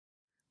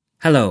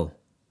Hello,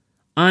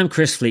 I'm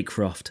Chris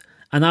Fleetcroft,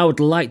 and I would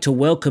like to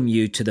welcome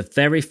you to the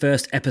very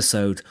first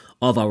episode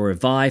of our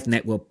Revive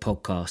Network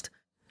podcast.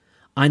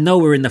 I know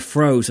we're in the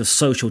throes of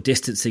social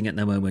distancing at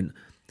the moment,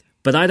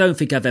 but I don't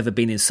think I've ever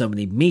been in so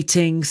many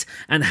meetings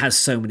and had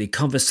so many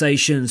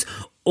conversations,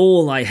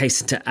 all I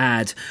hasten to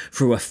add,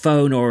 through a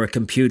phone or a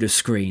computer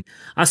screen.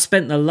 I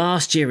spent the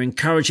last year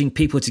encouraging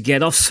people to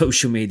get off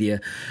social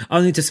media,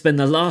 only to spend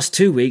the last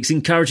 2 weeks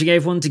encouraging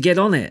everyone to get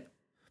on it.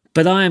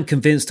 But I am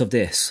convinced of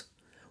this.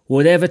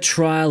 Whatever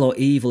trial or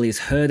evil is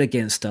heard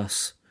against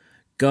us,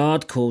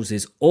 God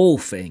causes all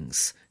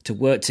things to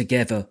work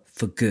together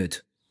for good.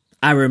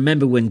 I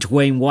remember when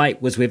Dwayne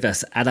White was with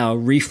us at our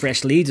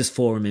Refresh Leaders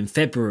Forum in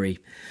February,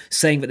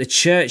 saying that the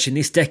church in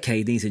this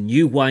decade needs a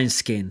new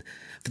wineskin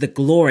for the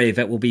glory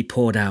that will be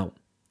poured out.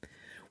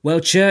 Well,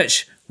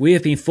 church, we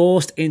have been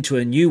forced into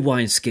a new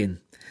wineskin,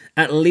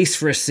 at least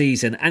for a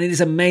season, and it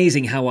is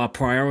amazing how our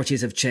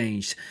priorities have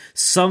changed.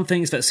 Some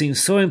things that seem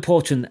so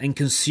important and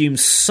consume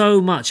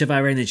so much of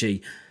our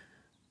energy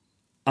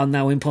are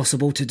now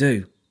impossible to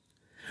do.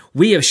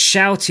 We have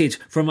shouted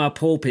from our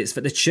pulpits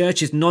that the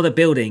church is not a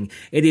building,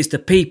 it is the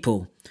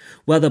people.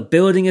 Well, the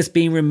building has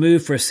been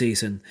removed for a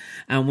season,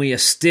 and we are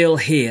still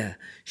here,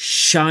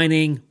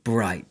 shining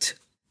bright.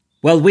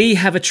 Well, we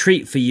have a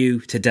treat for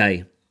you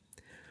today.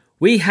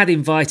 We had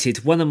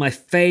invited one of my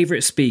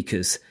favourite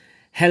speakers,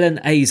 Helen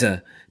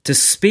Azer, to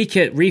speak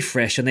at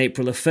Refresh on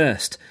April the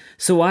 1st,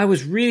 so I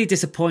was really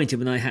disappointed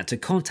when I had to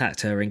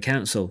contact her and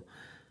cancel.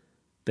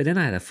 But then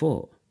I had a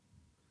thought.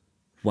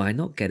 Why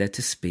not get her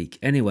to speak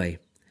anyway?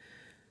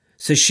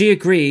 So she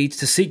agreed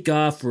to seek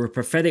God for a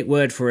prophetic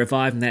word for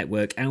Revive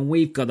Network, and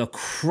we've got a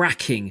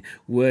cracking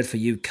word for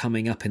you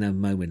coming up in a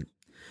moment.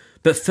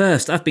 But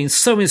first, I've been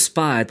so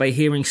inspired by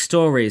hearing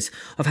stories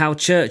of how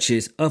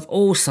churches of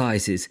all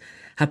sizes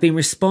have been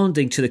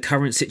responding to the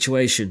current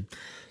situation,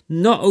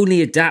 not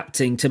only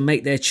adapting to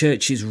make their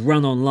churches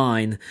run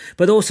online,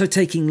 but also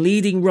taking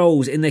leading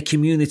roles in their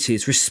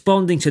communities,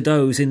 responding to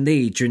those in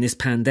need during this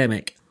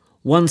pandemic.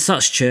 One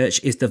such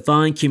church is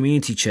Divine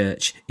Community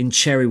Church in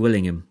Cherry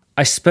Willingham.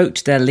 I spoke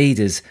to their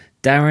leaders,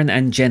 Darren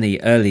and Jenny,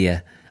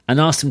 earlier and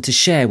asked them to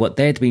share what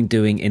they'd been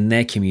doing in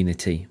their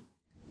community.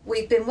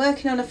 We've been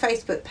working on a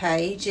Facebook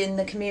page in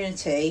the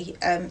community,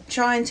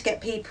 trying to get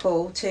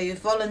people to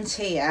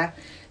volunteer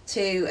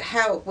to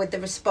help with the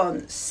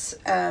response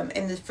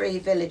in the 3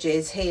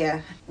 villages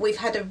here. We've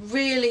had a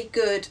really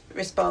good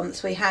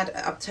response. We had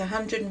up to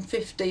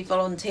 150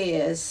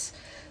 volunteers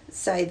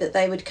say that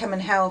they would come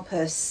and help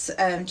us,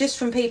 just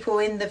from people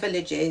in the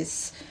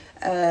villages,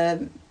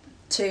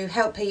 to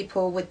help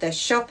people with their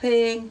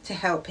shopping, to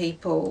help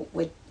people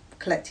with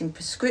collecting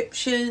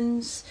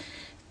prescriptions,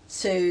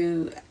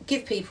 to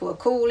give people a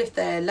call if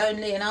they're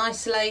lonely and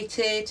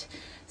isolated.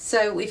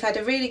 So we've had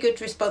a really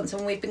good response,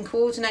 and we've been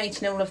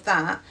coordinating all of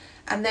that.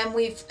 And then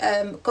we've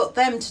got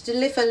them to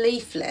deliver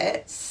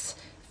leaflets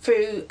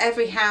through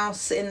every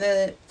house in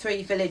the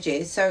 3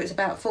 villages. So it's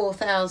about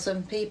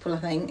 4,000 people, I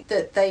think,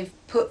 that they've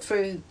put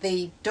through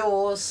the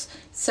doors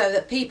so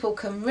that people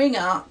can ring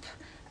up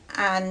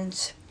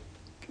and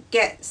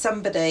get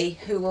somebody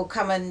who will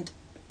come and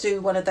do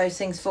one of those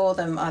things for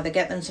them, either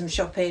get them some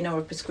shopping or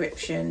a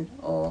prescription,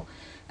 or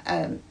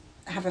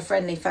have a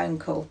friendly phone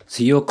call.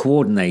 So you're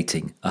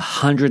coordinating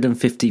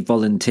 150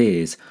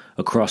 volunteers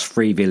across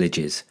 3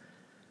 villages.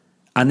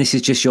 And this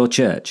is just your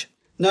church?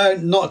 No,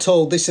 not at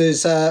all. This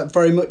is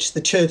very much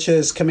the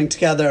churches coming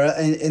together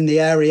in the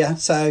area.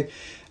 So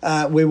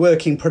we're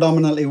working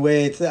predominantly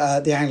with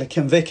the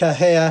Anglican Vicar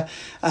here,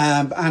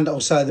 and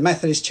also the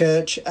Methodist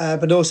Church,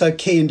 but also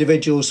key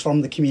individuals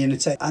from the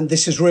community. And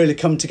this has really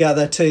come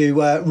together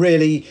to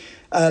really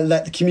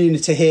let the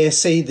community here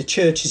see the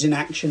churches in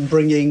action,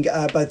 bringing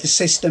both the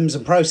systems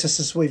and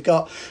processes we've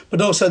got,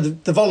 but also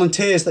the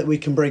volunteers that we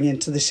can bring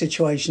into the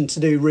situation to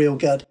do real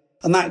good.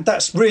 And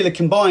that's really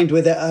combined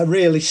with a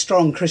really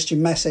strong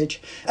Christian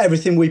message.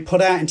 Everything we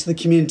put out into the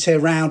community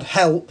around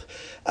help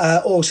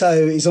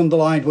also is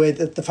underlined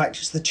with the fact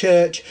it's the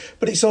church,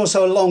 but it's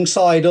also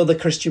alongside other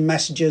Christian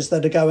messages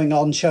that are going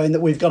on, showing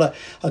that we've got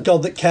a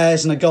God that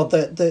cares and a God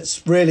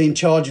that's really in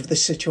charge of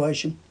this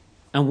situation.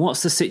 And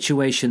what's the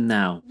situation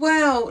now?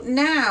 Well,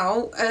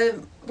 now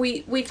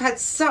we've had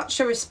such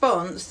a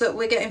response that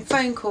we're getting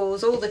phone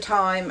calls all the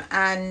time,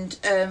 and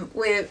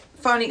we're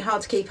finding it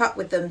hard to keep up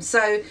with them.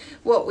 So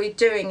what we're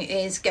doing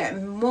is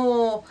getting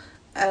more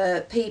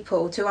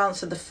people to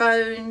answer the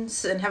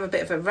phones and have a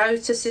bit of a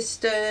rota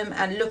system,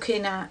 and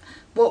looking at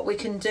what we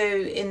can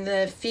do in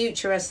the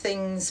future as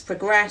things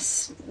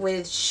progress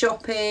with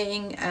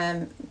shopping,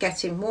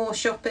 getting more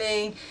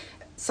shopping,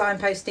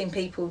 signposting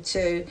people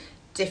to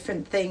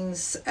different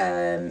things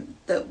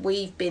that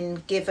we've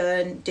been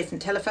given,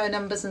 different telephone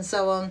numbers and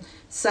so on.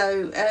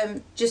 So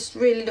just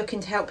really looking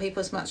to help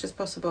people as much as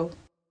possible.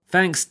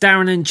 Thanks,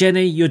 Darren and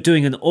Jenny. You're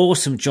doing an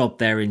awesome job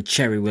there in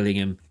Cherry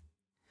Willingham.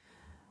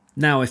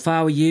 Now, if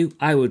I were you,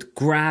 I would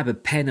grab a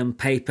pen and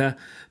paper,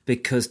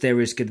 because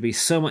there is going to be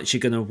so much you're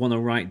going to want to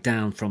write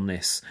down from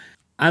this.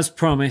 As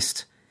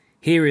promised,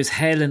 here is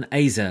Helen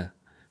Azer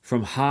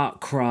from Heart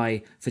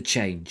Cry for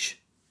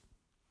Change.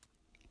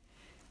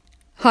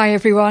 Hi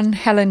everyone,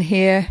 Helen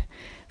here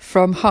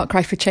from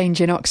Heartcry for Change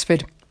in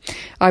Oxford.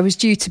 I was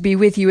due to be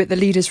with you at the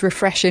Leaders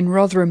Refresh in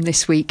Rotherham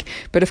this week,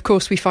 but of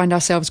course we find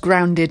ourselves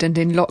grounded and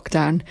in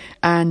lockdown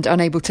and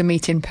unable to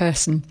meet in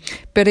person.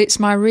 But it's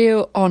my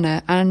real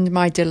honour and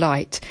my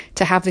delight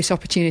to have this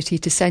opportunity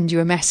to send you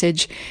a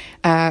message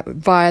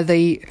via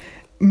the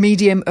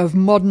medium of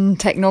modern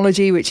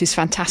technology, which is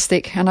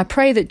fantastic, and I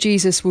pray that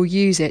Jesus will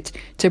use it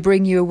to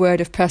bring you a word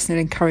of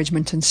personal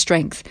encouragement and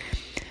strength.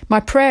 My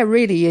prayer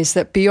really is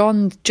that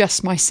beyond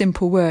just my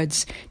simple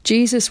words,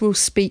 Jesus will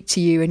speak to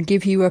you and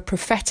give you a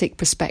prophetic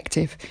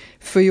perspective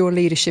for your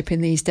leadership in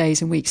these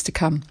days and weeks to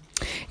come.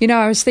 You know,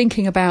 I was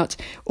thinking about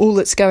all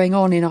that's going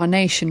on in our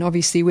nation,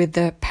 obviously with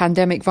the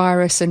pandemic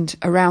virus and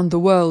around the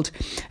world,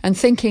 and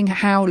thinking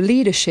how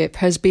leadership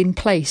has been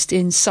placed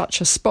in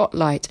such a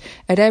spotlight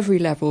at every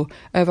level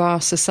of our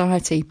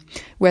society,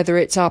 whether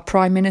it's our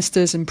prime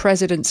ministers and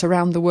presidents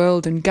around the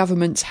world and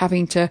governments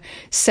having to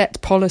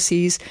set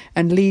policies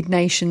and lead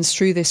nations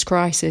through this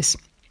crisis,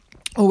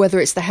 or whether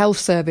it's the health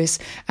service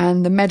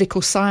and the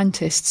medical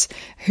scientists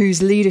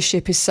whose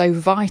leadership is so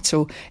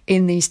vital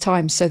in these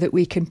times so that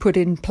we can put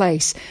in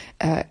place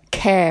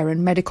care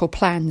and medical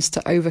plans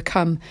to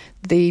overcome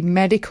the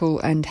medical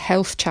and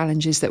health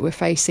challenges that we're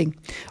facing,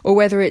 or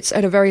whether it's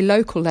at a very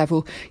local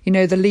level, you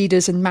know, the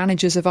leaders and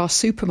managers of our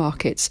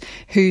supermarkets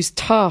whose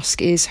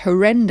task is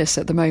horrendous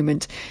at the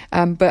moment,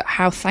 but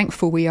how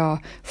thankful we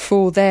are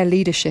for their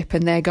leadership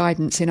and their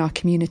guidance in our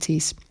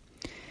communities.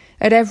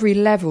 At every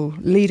level,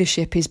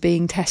 leadership is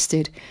being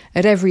tested.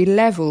 At every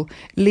level,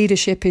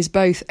 leadership is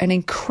both an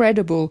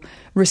incredible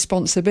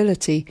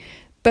responsibility,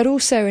 but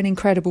also an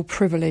incredible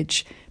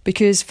privilege,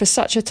 because for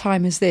such a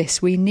time as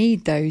this, we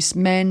need those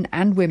men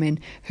and women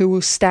who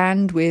will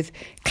stand with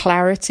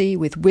clarity,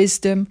 with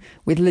wisdom,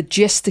 with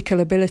logistical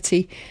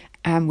ability,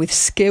 and with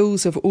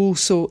skills of all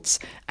sorts,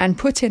 and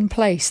put in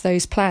place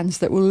those plans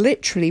that will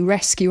literally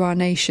rescue our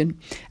nation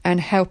and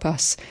help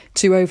us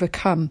to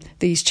overcome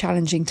these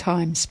challenging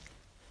times.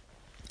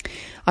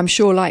 I'm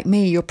sure, like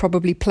me, you're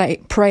probably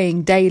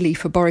praying daily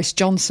for Boris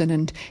Johnson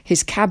and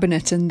his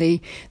cabinet and the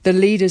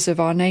leaders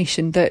of our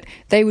nation, that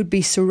they would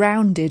be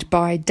surrounded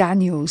by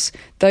Daniels,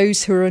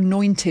 those who are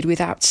anointed with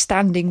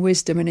outstanding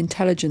wisdom and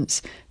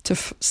intelligence to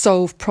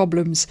solve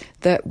problems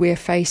that we're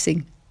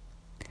facing.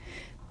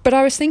 But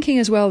I was thinking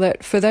as well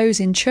that for those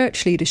in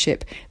church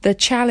leadership, the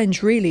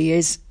challenge really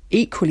is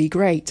equally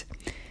great.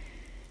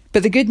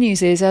 But the good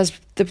news is, as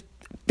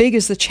big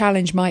as the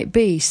challenge might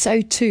be, so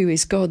too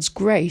is God's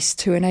grace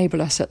to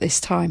enable us at this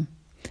time.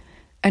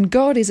 And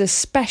God is a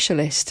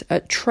specialist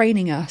at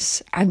training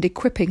us and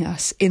equipping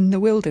us in the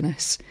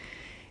wilderness.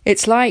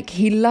 It's like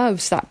he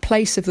loves that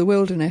place of the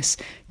wilderness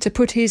to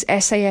put his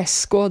SAS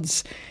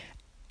squads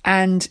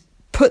and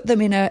put them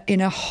in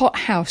a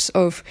hothouse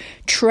of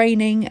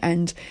training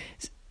and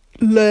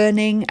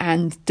learning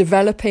and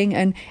developing.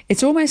 And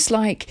it's almost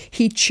like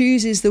he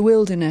chooses the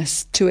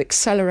wilderness to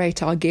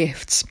accelerate our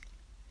gifts.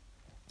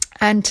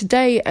 And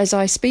today, as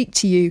I speak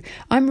to you,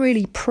 I'm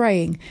really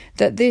praying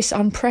that this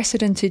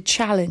unprecedented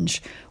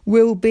challenge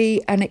will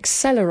be an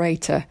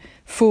accelerator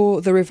for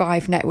the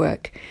Revive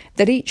Network,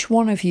 that each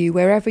one of you,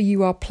 wherever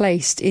you are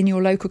placed in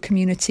your local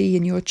community,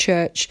 in your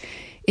church,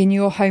 in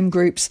your home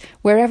groups,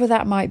 wherever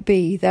that might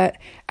be, that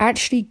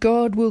actually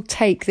God will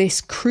take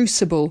this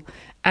crucible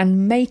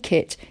and make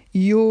it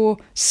your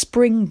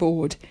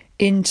springboard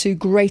into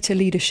greater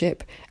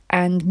leadership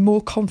and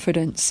more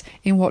confidence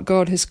in what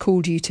God has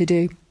called you to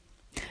do.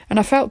 And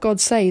I felt God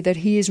say that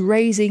he is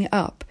raising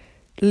up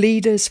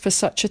leaders for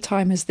such a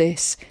time as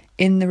this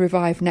in the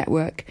Revive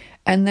Network,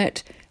 and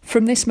that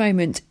from this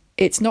moment,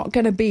 it's not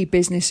going to be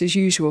business as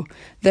usual,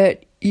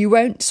 that you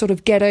won't sort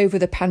of get over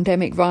the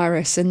pandemic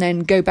virus and then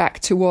go back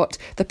to what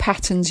the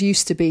patterns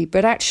used to be.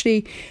 But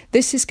actually,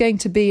 this is going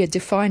to be a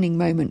defining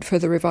moment for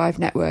the Revive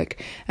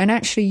Network. And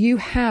actually, you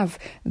have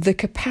the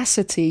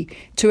capacity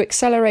to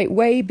accelerate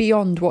way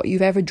beyond what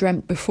you've ever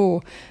dreamt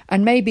before.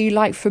 And maybe,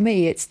 like for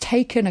me, it's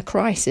taken a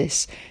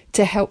crisis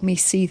to help me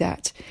see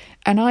that.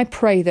 And I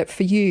pray that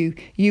for you,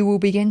 you will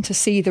begin to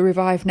see the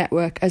Revive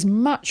Network as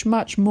much,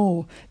 much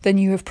more than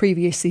you have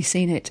previously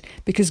seen it,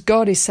 because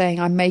God is saying,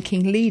 I'm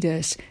making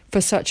leaders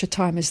for such a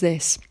time as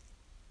this.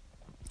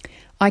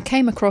 I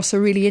came across a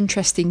really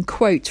interesting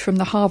quote from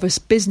the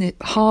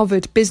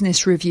Harvard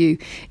Business Review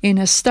in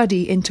a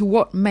study into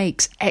what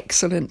makes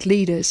excellent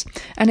leaders.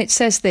 And it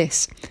says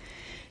this: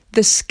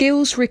 the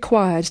skills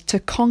required to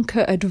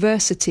conquer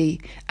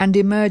adversity and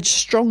emerge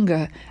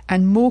stronger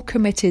and more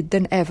committed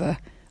than ever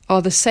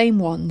are the same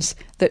ones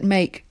that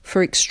make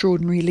for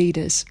extraordinary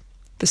leaders.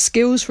 The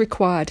skills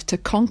required to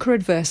conquer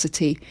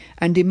adversity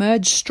and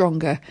emerge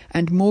stronger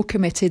and more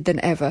committed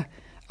than ever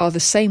are the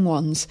same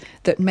ones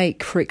that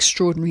make for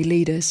extraordinary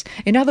leaders.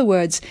 In other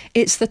words,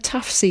 it's the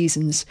tough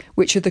seasons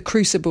which are the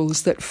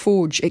crucibles that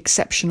forge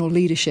exceptional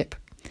leadership.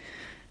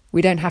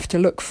 We don't have to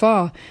look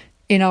far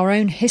in our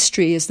own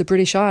history as the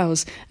British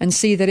Isles and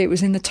see that it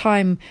was in the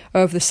time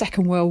of the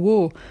Second World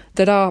War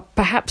that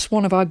perhaps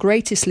one of our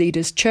greatest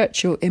leaders,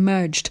 Churchill,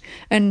 emerged.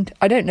 And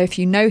I don't know if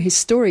you know his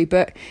story,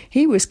 but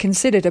he was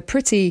considered a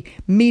pretty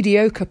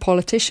mediocre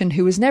politician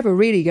who was never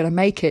really going to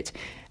make it.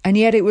 And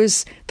yet it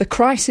was the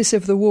crisis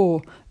of the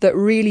war that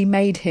really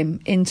made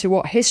him into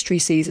what history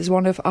sees as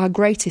one of our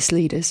greatest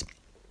leaders.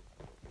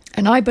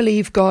 And I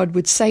believe God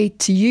would say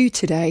to you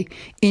today,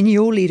 in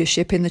your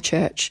leadership in the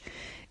church,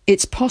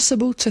 it's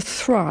possible to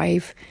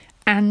thrive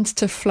and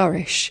to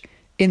flourish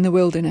in the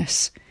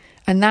wilderness.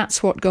 And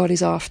that's what God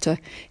is after.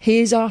 He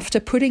is after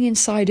putting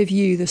inside of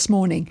you this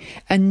morning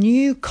a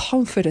new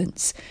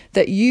confidence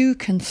that you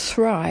can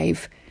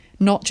thrive,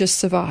 not just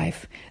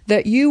survive,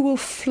 that you will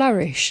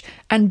flourish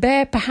and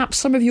bear perhaps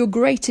some of your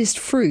greatest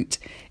fruit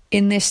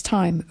in this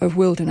time of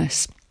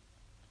wilderness.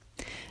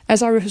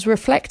 As I was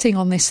reflecting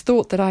on this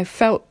thought that I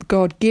felt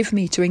God give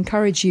me to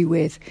encourage you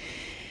with,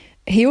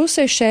 he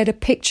also shared a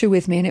picture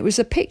with me, and it was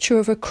a picture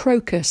of a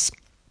crocus.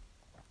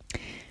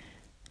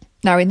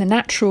 Now, in the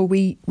natural,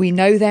 we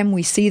know them,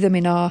 we see them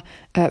in our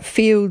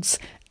fields,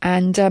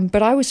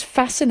 but I was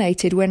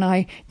fascinated when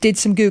I did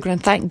some Google,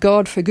 and thank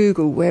God for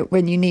Google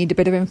when you need a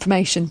bit of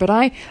information. But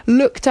I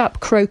looked up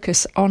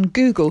crocus on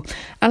Google,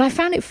 and I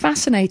found it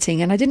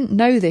fascinating, and I didn't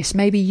know this,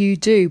 maybe you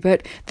do,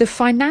 but the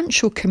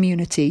financial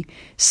community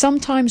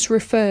sometimes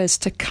refers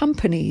to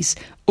companies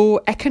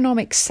or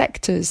economic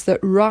sectors that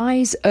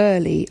rise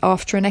early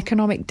after an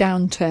economic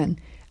downturn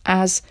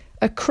as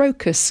a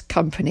crocus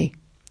company,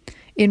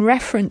 in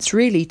reference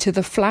really to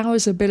the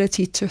flower's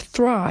ability to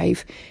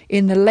thrive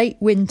in the late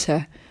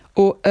winter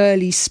or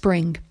early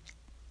spring.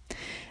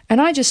 And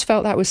I just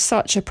felt that was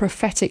such a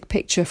prophetic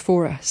picture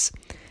for us,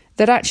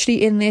 that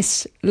actually in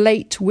this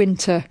late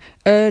winter,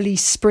 early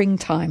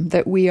springtime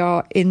that we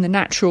are in the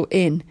natural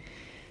in,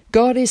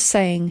 God is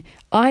saying,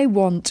 I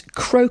want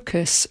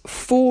crocus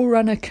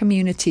forerunner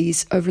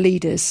communities of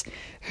leaders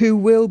who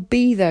will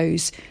be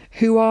those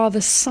who are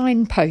the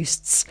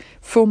signposts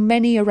for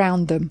many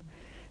around them,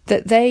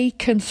 that they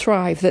can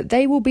thrive, that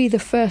they will be the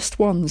first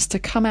ones to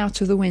come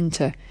out of the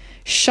winter,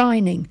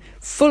 shining,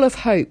 full of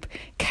hope,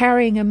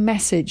 carrying a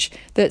message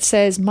that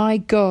says, my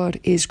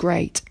God is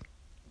great.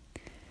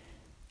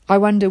 I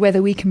wonder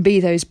whether we can be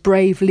those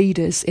brave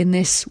leaders in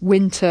this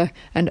winter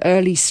and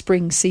early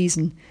spring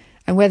season,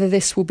 and whether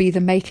this will be the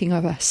making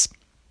of us.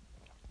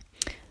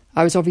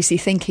 I was obviously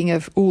thinking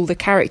of all the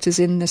characters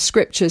in the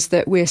scriptures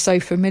that we're so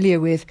familiar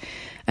with,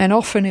 and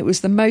often it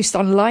was the most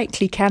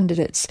unlikely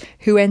candidates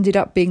who ended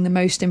up being the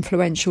most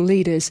influential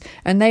leaders,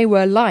 and they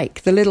were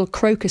like the little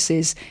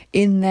crocuses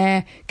in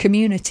their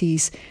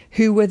communities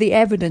who were the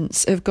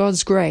evidence of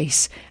God's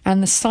grace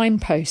and the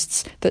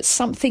signposts that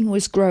something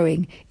was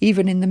growing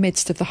even in the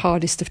midst of the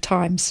hardest of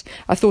times.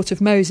 I thought of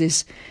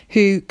Moses,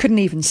 who couldn't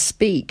even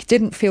speak,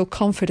 didn't feel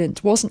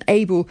confident, wasn't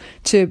able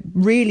to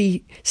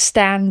really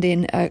stand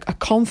in a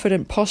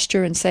confident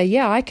posture and say,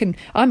 yeah,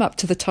 I'm up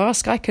to the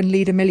task, I can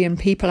lead 1 million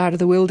people out of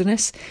the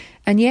wilderness.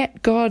 And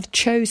yet God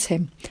chose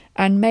him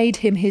and made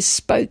him his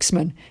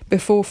spokesman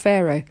before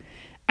Pharaoh,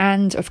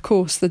 and of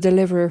course the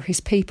deliverer of his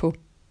people.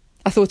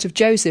 I thought of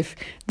Joseph,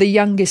 the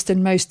youngest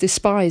and most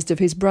despised of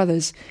his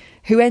brothers,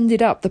 who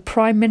ended up the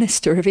prime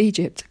minister of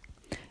Egypt.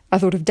 I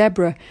thought of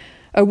Deborah,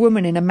 a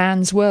woman in a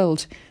man's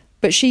world,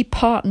 but she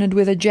partnered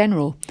with a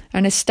general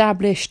and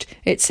established,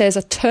 it says,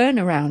 a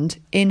turnaround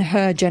in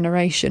her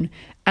generation,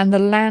 and the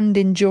land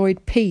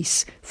enjoyed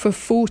peace for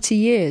 40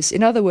 years.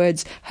 In other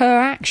words, her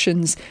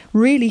actions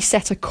really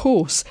set a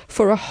course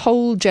for a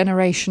whole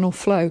generational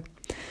flow.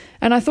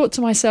 And I thought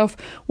to myself,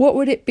 what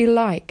would it be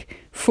like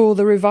for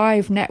the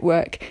Revive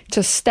Network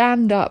to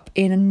stand up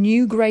in a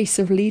new grace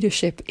of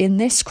leadership in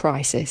this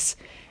crisis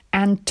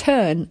and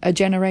turn a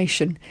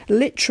generation?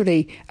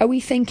 Literally, are we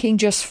thinking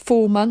just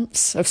 4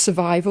 months of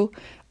survival,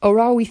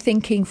 or are we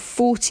thinking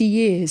 40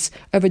 years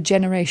of a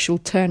generational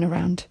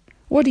turnaround?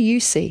 What do you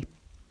see?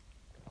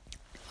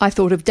 I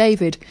thought of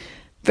David,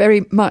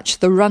 very much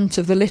the runt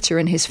of the litter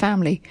in his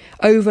family,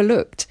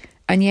 overlooked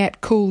and yet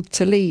called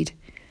to lead.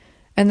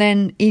 And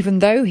then, even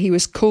though he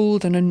was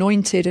called and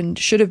anointed and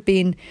should have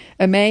been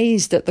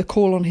amazed at the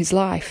call on his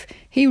life,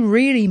 he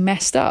really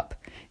messed up.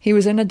 He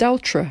was an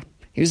adulterer.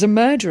 He was a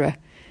murderer.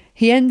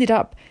 He ended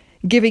up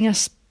giving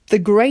us the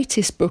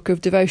greatest book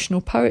of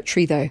devotional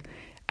poetry, though.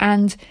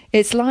 And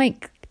it's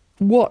like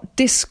what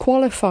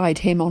disqualified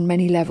him on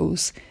many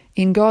levels,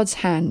 in God's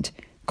hand,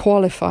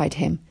 qualified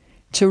him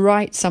to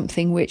write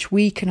something which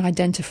we can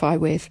identify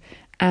with,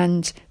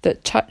 and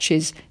that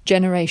touches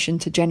generation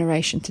to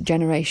generation to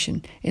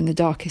generation in the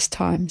darkest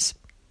times.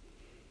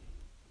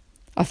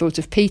 I thought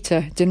of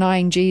Peter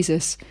denying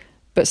Jesus,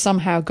 but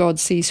somehow God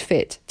sees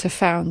fit to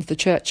found the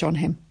church on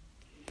him.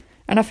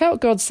 And I felt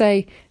God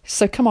say,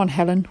 so come on,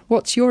 Helen,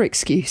 what's your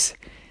excuse?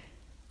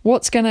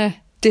 What's going to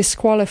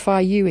disqualify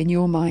you in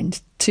your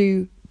mind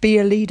to be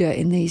a leader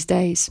in these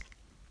days?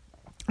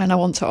 And I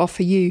want to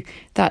offer you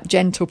that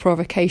gentle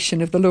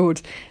provocation of the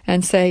Lord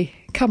and say,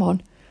 come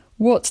on,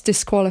 what's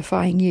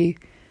disqualifying you?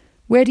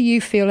 Where do you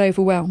feel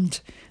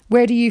overwhelmed?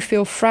 Where do you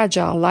feel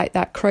fragile like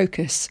that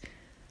crocus?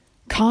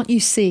 Can't you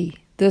see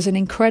there's an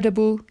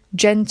incredible,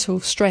 gentle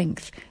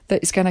strength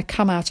that is going to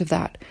come out of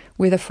that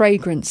with a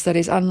fragrance that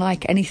is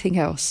unlike anything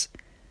else?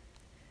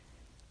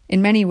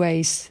 In many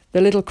ways,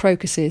 the little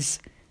crocuses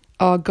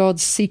are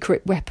God's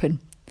secret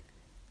weapon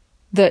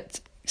that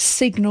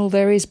signal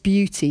there is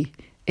beauty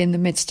in the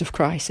midst of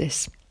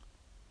crisis.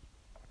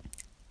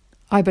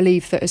 I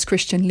believe that as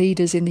Christian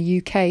leaders in the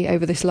UK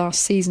over this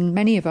last season,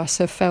 many of us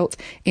have felt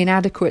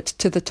inadequate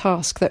to the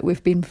task that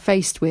we've been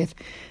faced with,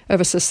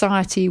 of a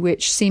society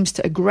which seems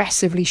to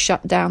aggressively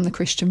shut down the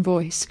Christian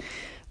voice,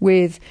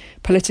 with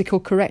political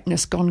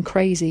correctness gone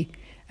crazy.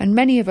 And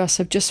many of us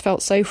have just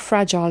felt so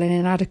fragile and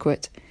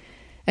inadequate.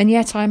 And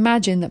yet I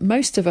imagine that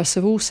most of us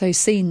have also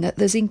seen that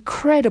there's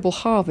incredible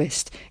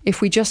harvest if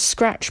we just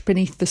scratch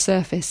beneath the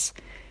surface.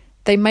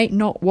 They may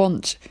not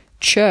want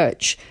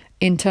church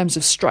in terms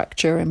of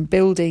structure and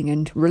building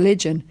and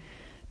religion,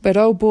 but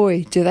oh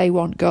boy, do they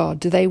want God,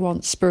 do they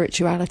want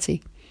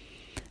spirituality.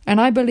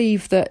 And I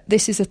believe that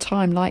this is a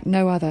time like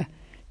no other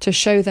to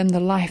show them the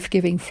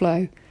life-giving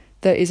flow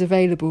that is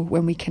available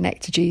when we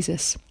connect to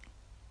Jesus.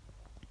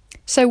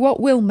 So what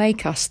will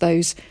make us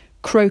those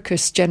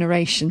crocus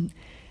generation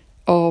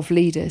of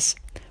leaders?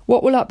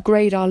 What will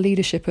upgrade our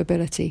leadership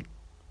ability?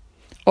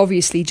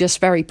 Obviously,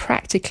 just very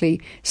practically,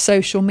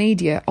 social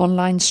media,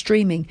 online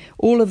streaming,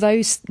 all of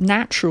those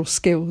natural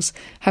skills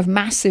have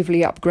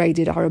massively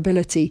upgraded our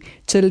ability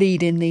to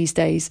lead in these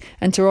days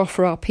and to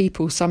offer our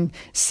people some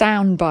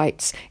sound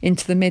bites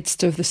into the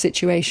midst of the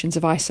situations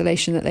of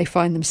isolation that they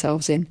find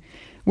themselves in.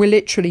 We're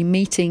literally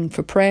meeting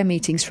for prayer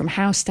meetings from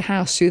house to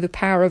house through the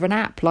power of an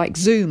app like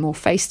Zoom or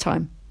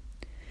FaceTime.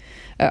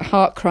 At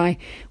Heartcry,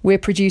 we're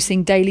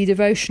producing daily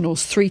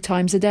devotionals 3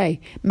 times a day,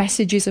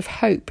 messages of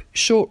hope,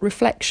 short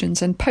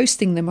reflections, and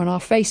posting them on our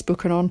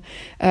Facebook and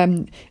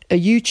on a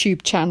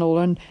YouTube channel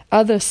and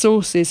other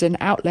sources and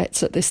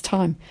outlets at this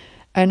time.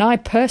 And I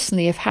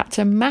personally have had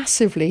to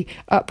massively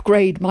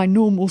upgrade my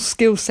normal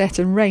skill set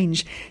and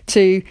range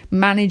to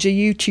manage a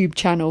YouTube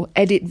channel,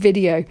 edit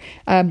video,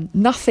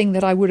 nothing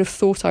that I would have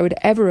thought I would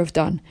ever have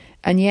done.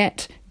 And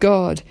yet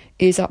God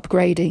is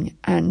upgrading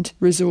and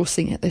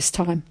resourcing at this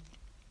time.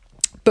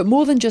 But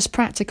more than just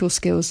practical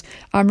skills,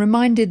 I'm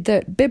reminded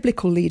that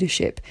biblical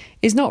leadership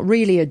is not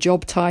really a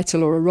job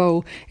title or a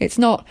role. It's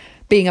not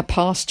being a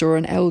pastor or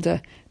an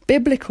elder.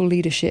 Biblical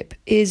leadership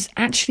is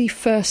actually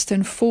first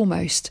and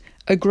foremost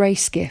a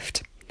grace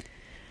gift.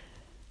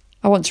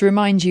 I want to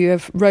remind you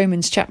of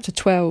Romans chapter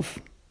 12,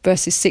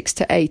 verses 6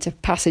 to 8, a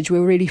passage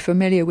we're really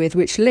familiar with,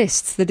 which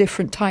lists the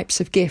different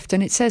types of gift.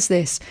 And it says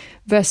this,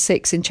 verse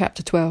 6 in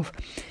chapter 12.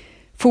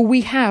 For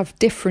we have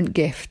different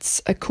gifts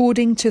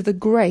according to the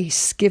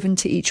grace given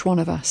to each one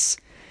of us.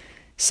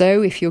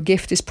 So if your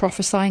gift is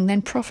prophesying,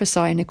 then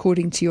prophesy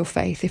according to your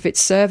faith. If it's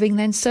serving,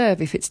 then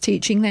serve. If it's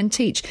teaching, then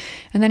teach.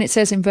 And then it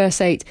says in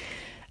verse 8,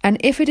 and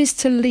if it is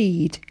to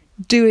lead,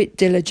 do it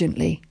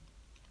diligently.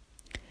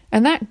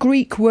 And that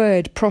Greek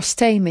word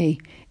prostemi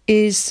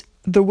is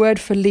the word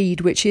for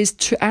lead, which is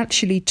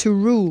to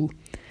rule.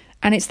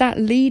 And it's that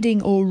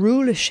leading or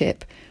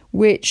rulership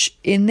which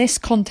in this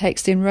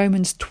context in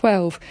Romans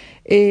 12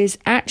 is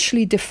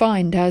actually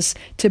defined as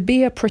to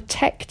be a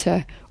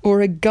protector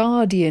or a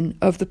guardian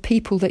of the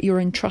people that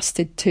you're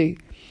entrusted to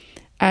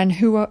and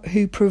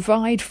who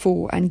provide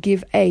for and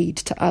give aid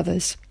to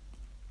others.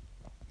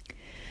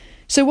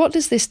 So what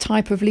does this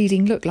type of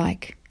leading look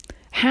like?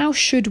 How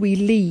should we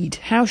lead?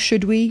 How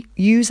should we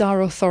use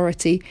our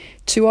authority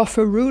to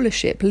offer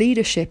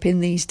leadership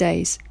in these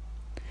days?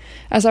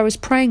 As I was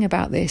praying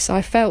about this,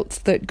 I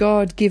felt that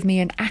God give me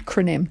an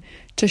acronym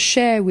to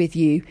share with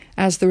you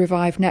as the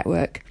Revive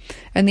Network.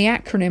 And the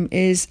acronym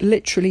is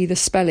literally the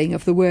spelling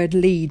of the word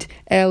lead,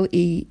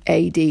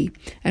 L-E-A-D.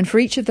 And for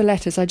each of the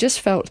letters, I just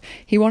felt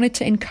he wanted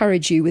to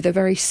encourage you with a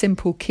very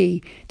simple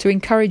key, to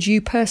encourage you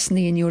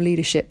personally in your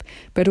leadership,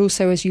 but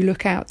also as you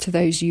look out to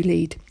those you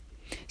lead.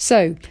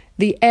 So,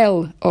 the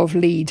L of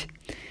lead.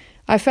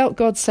 I felt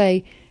God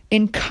say,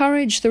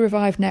 encourage the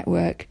Revive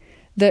Network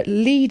that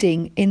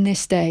leading in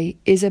this day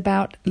is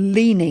about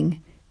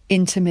leaning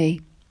into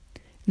me.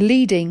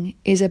 Leading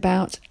is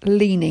about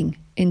leaning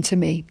into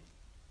me.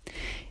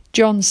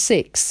 John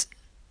 6,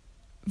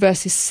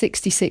 verses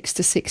 66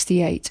 to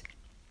 68.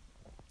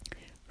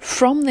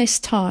 From this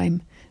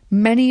time,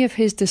 many of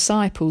his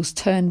disciples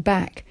turned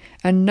back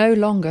and no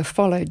longer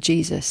followed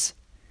Jesus.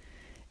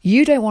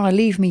 You don't want to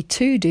leave me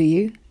too, do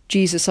you?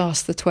 Jesus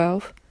asked the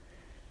 12.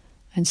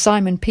 And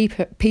Simon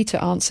Peter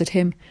answered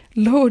him,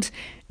 Lord,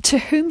 to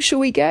whom shall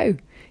we go?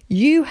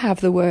 You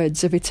have the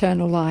words of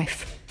eternal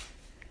life.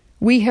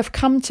 We have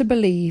come to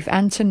believe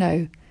and to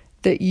know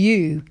that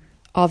you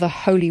are the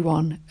Holy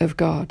One of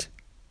God.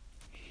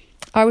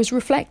 I was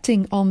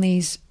reflecting on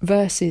these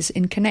verses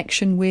in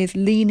connection with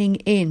leaning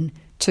in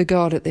to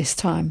God at this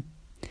time.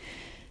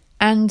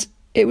 And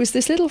it was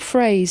this little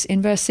phrase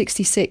in verse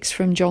 66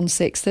 from John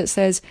 6 that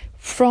says,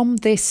 from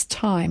this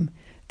time,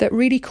 that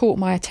really caught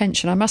my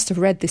attention. I must have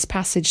read this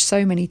passage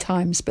so many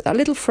times, but that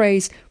little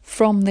phrase,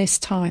 from this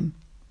time.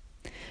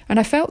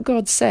 And I felt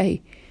God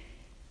say,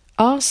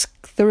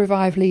 ask the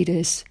Revive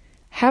leaders,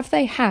 have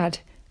they had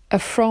a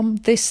from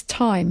this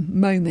time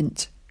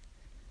moment?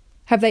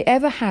 Have they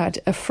ever had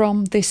a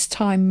from this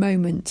time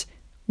moment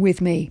with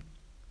me?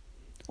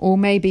 Or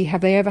maybe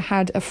have they ever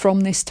had a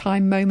from this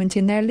time moment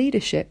in their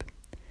leadership?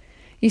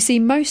 You see,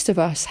 most of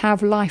us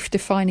have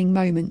life-defining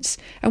moments,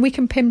 and we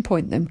can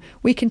pinpoint them.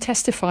 We can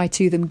testify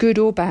to them, good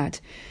or bad.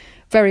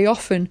 Very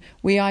often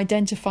we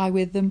identify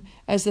with them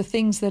as the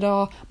things that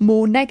are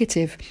more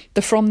negative,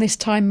 the from this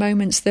time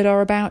moments that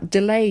are about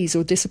delays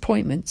or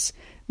disappointments,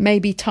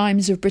 maybe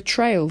times of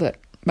betrayal that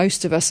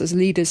most of us as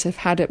leaders have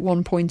had at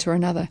one point or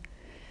another.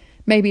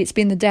 Maybe it's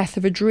been the death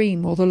of a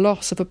dream or the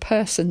loss of a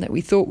person that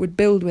we thought would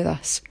build with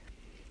us.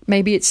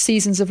 Maybe it's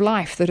seasons of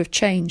life that have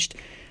changed,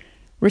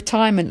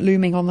 retirement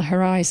looming on the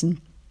horizon.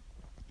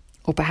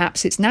 Or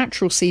perhaps it's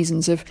natural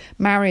seasons of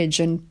marriage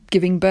and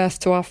giving birth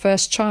to our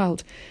first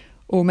child.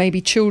 Or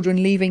maybe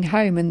children leaving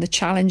home and the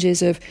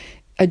challenges of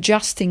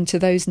adjusting to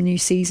those new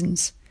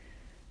seasons.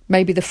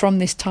 Maybe the from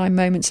this time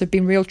moments have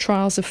been real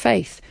trials of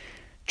faith,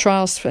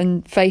 trials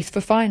and faith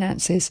for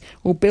finances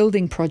or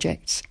building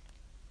projects.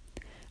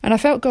 And I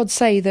felt God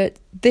say that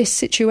this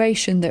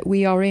situation that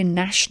we are in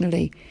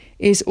nationally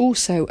is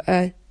also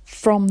a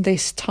from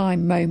this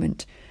time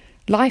moment.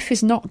 Life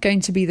is not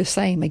going to be the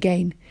same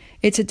again.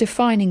 It's a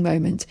defining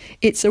moment.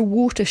 It's a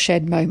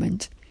watershed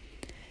moment.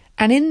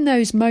 And in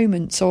those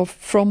moments of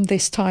from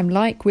this time,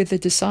 like with the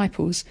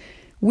disciples,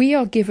 we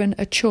are given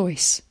a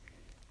choice.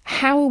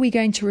 How are we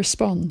going to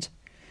respond?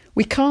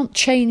 We can't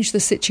change the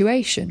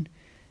situation.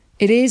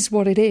 It is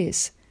what it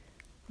is.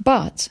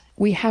 But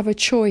we have a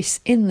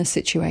choice in the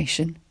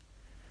situation.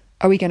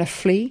 Are we going to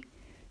flee?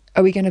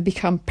 Are we going to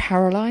become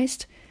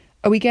paralysed?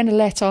 Are we going to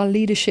let our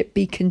leadership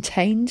be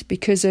contained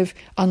because of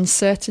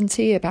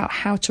uncertainty about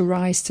how to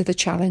rise to the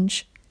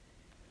challenge?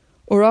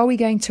 Or are we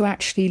going to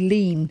actually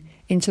lean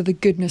into the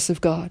goodness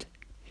of God?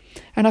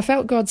 And I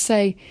felt God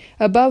say,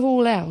 above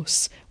all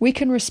else, we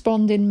can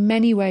respond in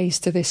many ways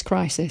to this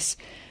crisis.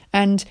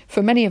 And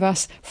for many of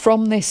us,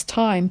 from this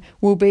time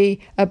will be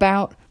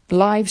about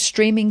live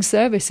streaming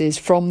services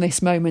from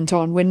this moment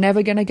on. We're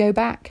never going to go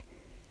back.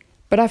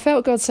 But I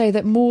felt God say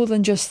that more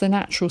than just the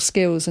natural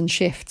skills and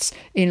shifts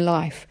in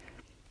life,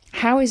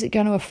 how is it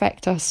going to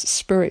affect us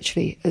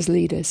spiritually as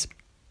leaders?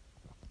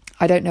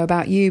 I don't know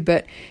about you,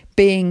 but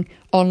being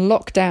on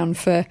lockdown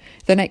for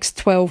the next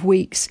 12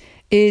 weeks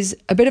is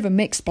a bit of a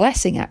mixed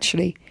blessing,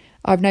 actually.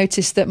 I've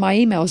noticed that my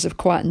emails have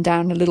quietened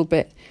down a little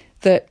bit,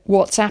 that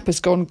WhatsApp has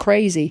gone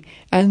crazy,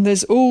 and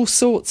there's all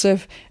sorts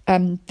of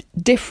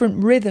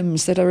different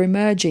rhythms that are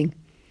emerging.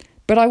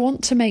 But I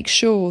want to make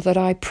sure that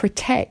I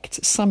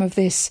protect some of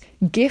this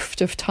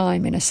gift of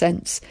time, in a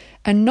sense,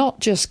 and not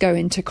just go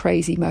into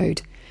crazy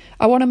mode.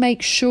 I want to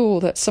make sure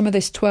that some of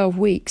this 12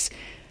 weeks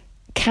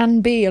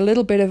can be a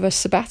little bit of a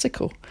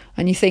sabbatical.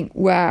 And you think,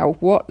 wow,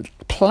 what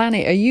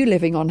planet are you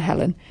living on,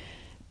 Helen?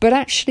 But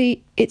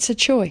actually, it's a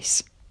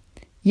choice.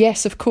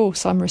 Yes, of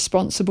course, I'm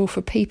responsible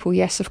for people.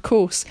 Yes, of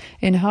course,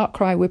 in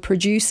Heartcry, we're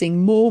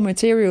producing more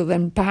material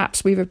than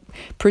perhaps we've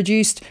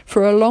produced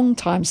for a long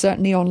time,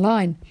 certainly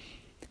online.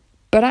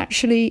 But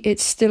actually,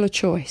 it's still a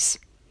choice.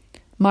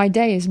 My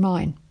day is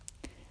mine.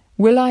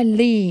 Will I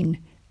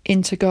lean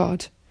into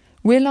God?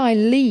 Will I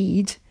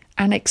lead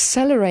and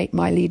accelerate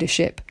my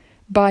leadership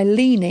by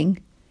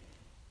leaning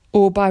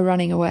or by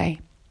running away?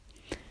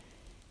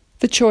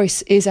 The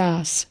choice is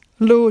ours.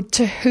 Lord,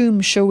 to whom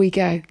shall we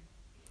go?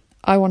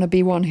 I want to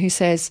be one who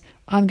says,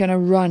 I'm going to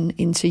run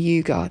into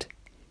you, God.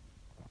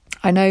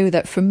 I know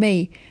that for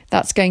me,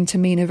 that's going to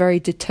mean a very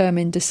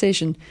determined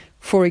decision.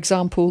 For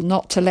example,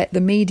 not to let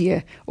the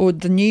media or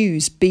the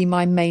news be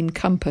my main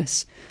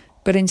compass,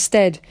 but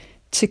instead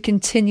to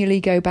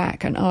continually go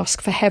back and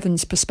ask for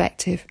heaven's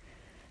perspective.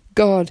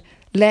 God,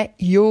 let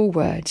your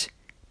word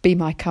be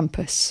my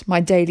compass,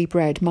 my daily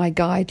bread, my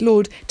guide.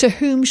 Lord, to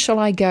whom shall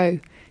I go?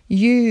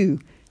 You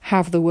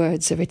have the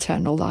words of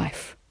eternal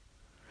life.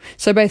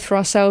 So both for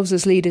ourselves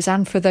as leaders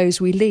and for those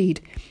we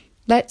lead,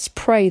 let's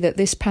pray that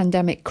this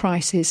pandemic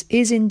crisis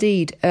is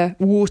indeed a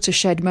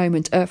watershed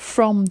moment, a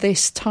from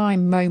this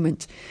time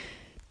moment,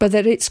 but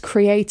that it's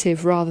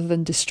creative rather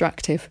than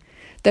destructive,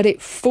 that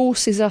it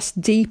forces us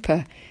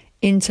deeper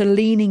into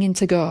leaning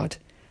into God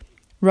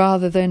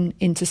rather than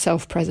into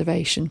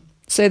self-preservation.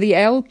 So the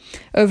L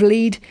of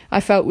lead,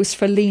 I felt, was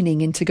for leaning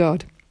into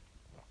God.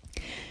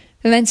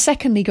 And then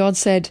secondly, God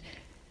said,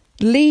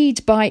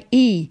 lead by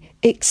E,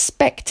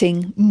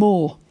 expecting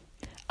more.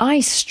 I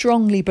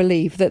strongly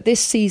believe that this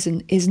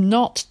season is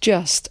not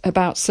just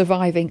about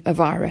surviving a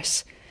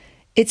virus.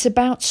 It's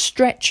about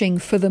stretching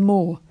for the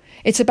more.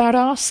 It's about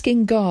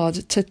asking God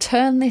to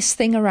turn this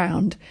thing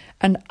around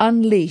and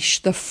unleash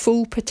the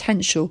full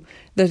potential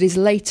that is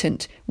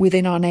latent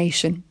within our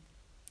nation.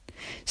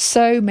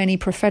 So many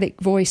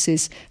prophetic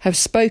voices have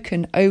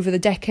spoken over the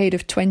decade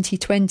of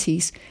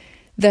 2020s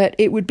that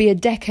it would be a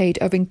decade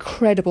of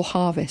incredible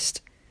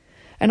harvest.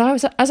 And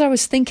as I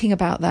was thinking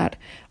about that,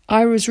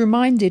 I was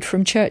reminded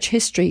from church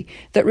history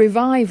that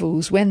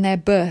revivals, when they're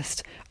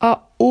birthed,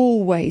 are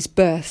always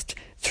birthed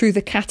through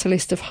the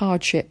catalyst of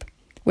hardship,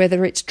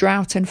 whether it's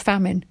drought and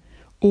famine,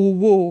 or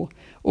war,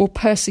 or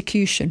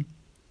persecution.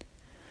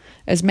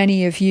 As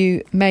many of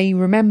you may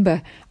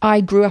remember,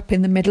 I grew up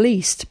in the Middle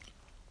East.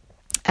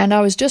 And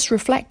I was just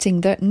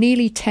reflecting that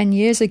nearly 10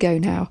 years ago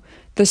now,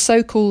 the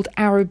so-called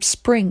Arab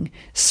Spring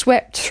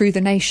swept through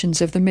the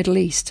nations of the Middle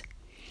East.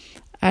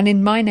 And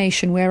in my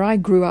nation, where I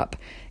grew up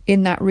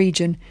in that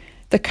region,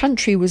 the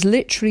country was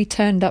literally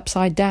turned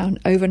upside down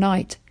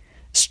overnight.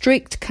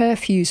 Strict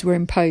curfews were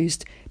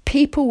imposed.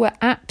 People were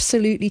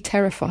absolutely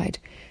terrified.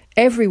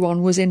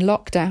 Everyone was in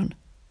lockdown.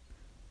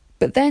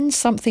 But then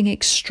something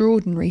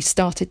extraordinary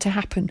started to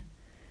happen.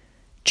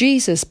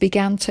 Jesus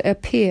began to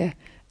appear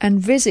and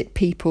visit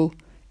people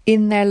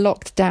in their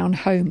locked down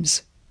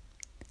homes.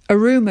 A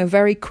rumour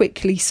very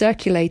quickly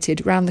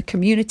circulated around the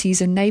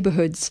communities and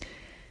neighbourhoods,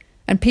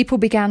 and people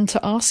began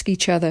to ask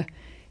each other,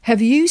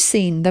 "Have you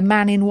seen the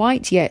man in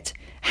white yet?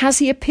 Has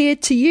he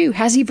appeared to you?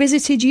 Has he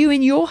visited you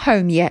in your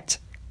home yet?"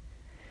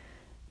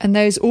 And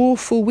those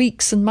awful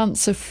weeks and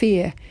months of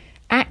fear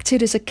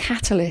acted as a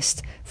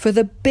catalyst for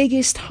the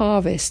biggest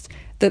harvest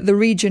that the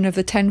region of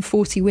the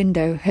 1040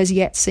 window has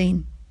yet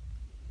seen.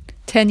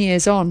 10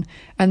 years on,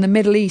 and the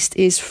Middle East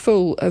is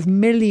full of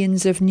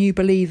millions of new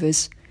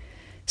believers.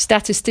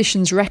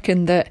 Statisticians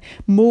reckon that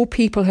more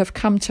people have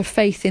come to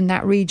faith in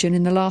that region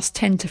in the last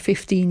 10 to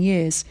 15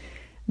 years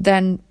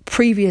than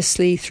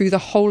previously through the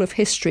whole of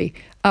history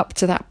up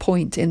to that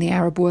point in the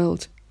Arab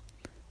world.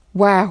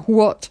 Wow,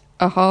 what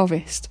a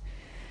harvest.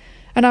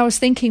 And I was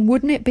thinking,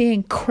 wouldn't it be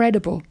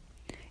incredible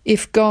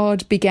if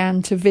God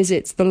began to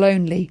visit the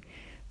lonely,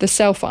 the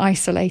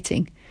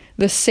self-isolating,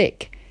 the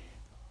sick,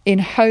 in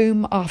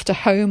home after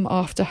home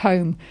after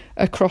home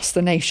across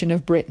the nation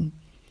of Britain?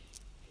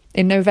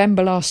 In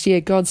November last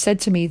year, God said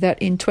to me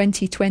that in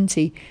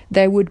 2020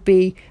 there would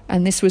be,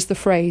 and this was the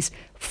phrase,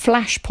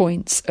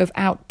 flashpoints of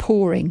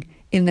outpouring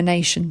in the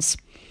nations.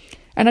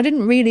 And I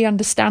didn't really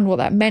understand what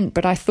that meant,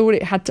 but I thought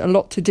it had a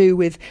lot to do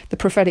with the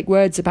prophetic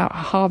words about a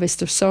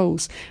harvest of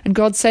souls. And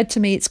God said to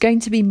me, it's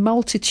going to be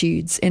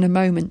multitudes in a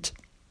moment.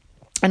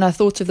 And I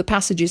thought of the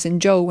passages in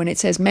Joel when it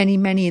says many,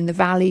 many in the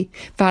valley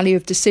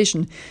of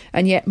decision,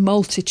 and yet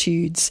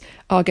multitudes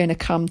are going to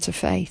come to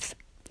faith.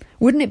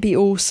 Wouldn't it be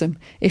awesome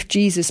if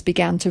Jesus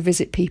began to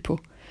visit people?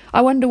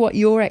 I wonder what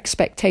your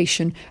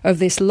expectation of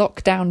this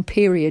lockdown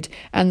period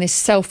and this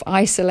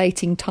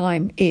self-isolating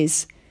time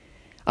is.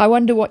 I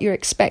wonder what you're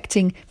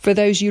expecting for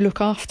those you look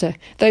after,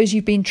 those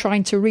you've been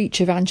trying to reach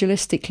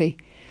evangelistically.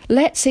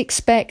 Let's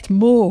expect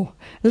more.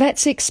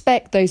 Let's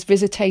expect those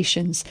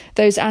visitations,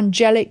 those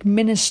angelic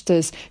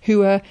ministers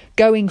who are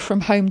going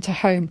from home to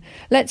home.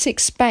 Let's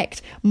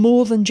expect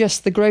more than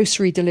just the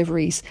grocery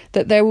deliveries,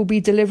 that there will be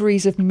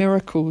deliveries of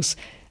miracles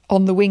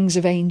on the wings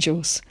of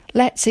angels.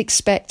 Let's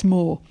expect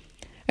more.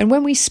 And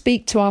when we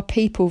speak to our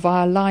people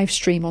via live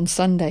stream on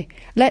Sunday,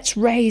 let's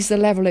raise the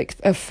level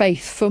of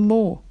faith for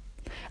more.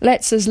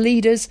 Let's, as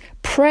leaders,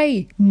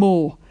 pray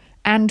more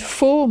and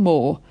for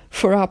more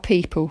for our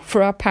people,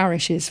 for our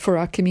parishes, for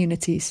our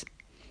communities.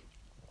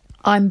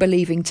 I'm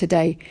believing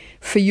today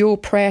for your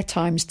prayer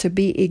times to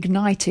be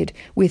ignited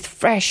with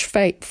fresh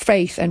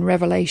faith and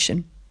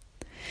revelation.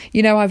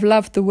 You know, I've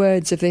loved the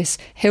words of this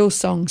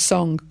Hillsong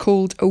song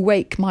called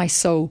Awake My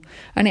Soul,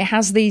 and it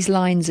has these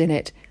lines in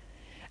it.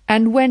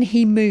 And when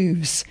he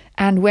moves,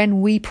 and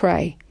when we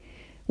pray,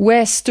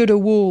 where stood a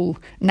wall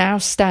now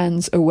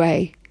stands a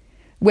way,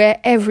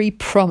 where every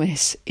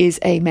promise is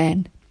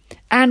amen.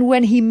 And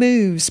when he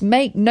moves,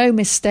 make no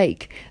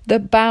mistake, the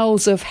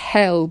bowels of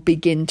hell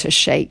begin to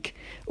shake.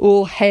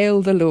 All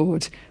hail the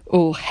Lord,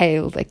 all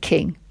hail the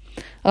King.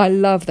 I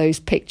love those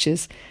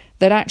pictures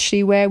that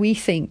actually where we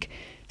think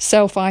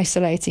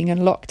self-isolating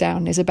and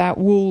lockdown is about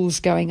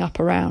walls going up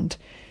around,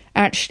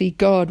 actually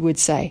God would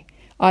say,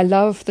 I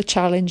love the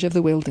challenge of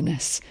the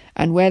wilderness,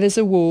 and where there's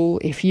a wall,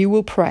 if you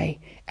will pray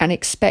and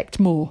expect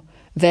more,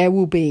 there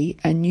will be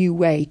a new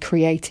way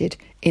created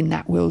in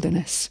that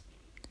wilderness.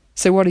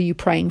 So what are you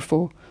praying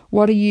for?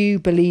 What are you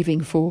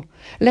believing for?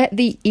 Let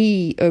the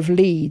E of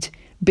lead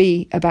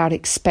be about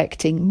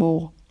expecting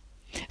more.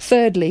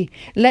 Thirdly,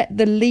 let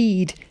the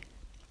lead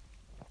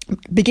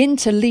begin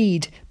to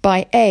lead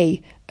by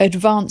A,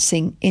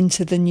 advancing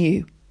into the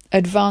new.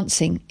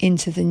 Advancing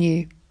into the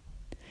new.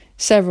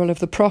 Several of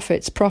the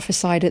prophets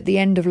prophesied at the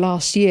end of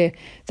last year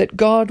that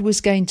God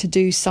was going to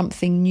do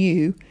something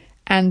new,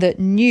 and that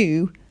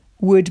new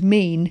would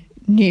mean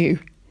new.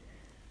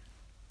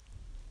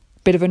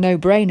 Bit of a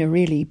no-brainer,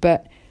 really,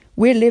 but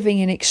we're living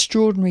in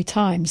extraordinary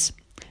times.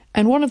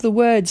 And one of the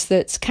words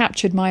that's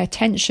captured my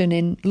attention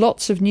in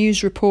lots of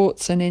news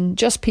reports and in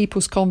just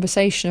people's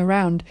conversation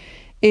around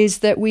is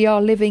that we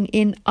are living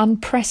in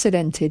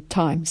unprecedented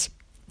times.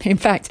 In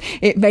fact,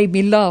 it made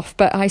me laugh,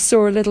 but I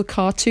saw a little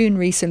cartoon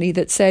recently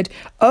that said,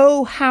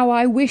 "Oh, how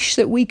I wish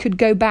that we could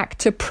go back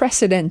to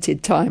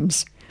precedented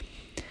times."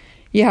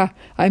 Yeah,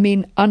 I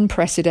mean,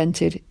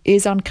 unprecedented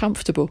is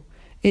uncomfortable.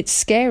 It's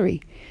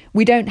scary.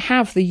 We don't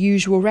have the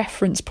usual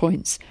reference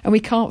points, and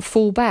we can't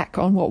fall back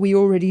on what we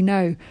already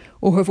know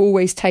or have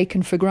always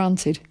taken for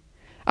granted.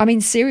 I mean,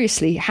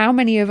 seriously, how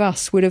many of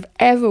us would have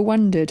ever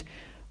wondered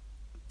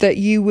that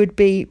you would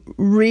be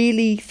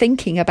really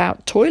thinking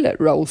about toilet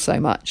roll so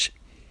much?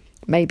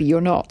 Maybe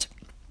you're not.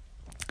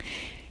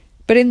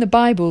 But in the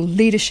Bible,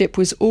 leadership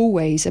was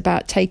always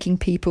about taking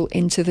people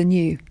into the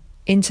new,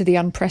 into the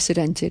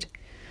unprecedented.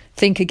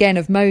 Think again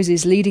of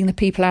Moses leading the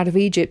people out of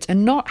Egypt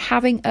and not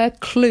having a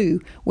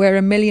clue where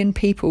 1 million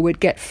people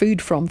would get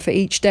food from for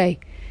each day.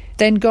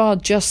 Then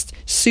God just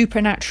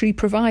supernaturally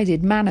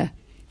provided manna.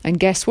 And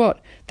guess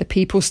what? The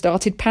people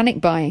started panic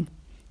buying.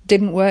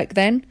 Didn't work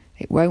then,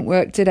 it won't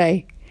work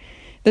today.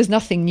 There's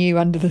nothing new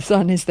under the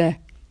sun, is there?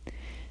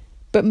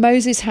 But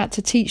Moses had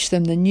to teach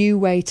them the new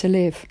way to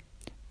live,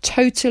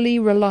 totally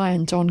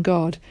reliant on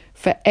God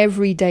for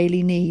every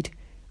daily need,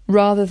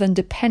 rather than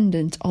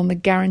dependent on the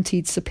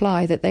guaranteed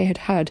supply that they had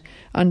had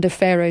under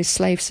Pharaoh's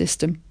slave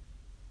system.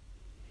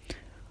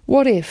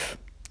 What if,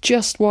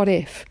 just what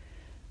if,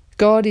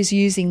 God is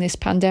using this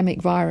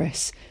pandemic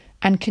virus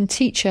and can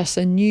teach us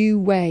a new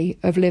way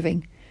of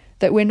living,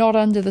 that we're not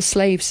under the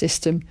slave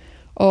system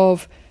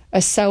of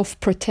a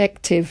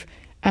self-protective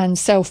and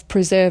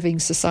self-preserving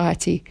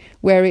society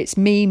where it's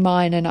me,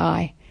 mine and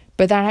I,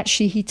 but that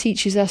actually he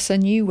teaches us a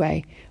new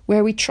way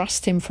where we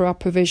trust him for our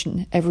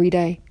provision every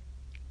day.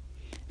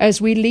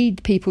 As we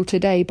lead people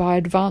today by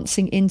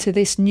advancing into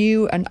this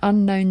new and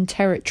unknown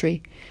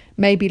territory,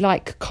 maybe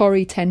like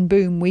Corrie ten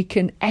Boom, we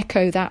can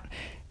echo that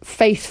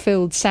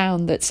faith-filled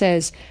sound that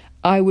says,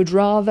 I would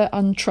rather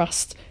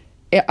trust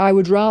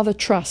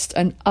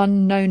an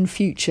unknown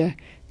future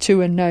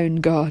to a known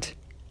God.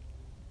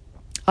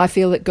 I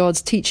feel that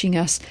God's teaching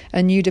us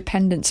a new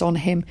dependence on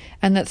him,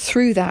 and that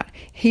through that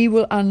he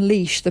will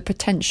unleash the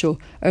potential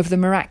of the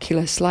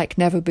miraculous like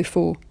never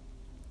before.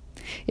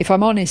 If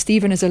I'm honest,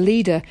 even as a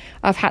leader,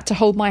 I've had to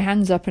hold my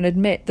hands up and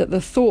admit that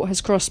the thought has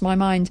crossed my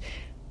mind,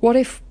 what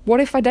if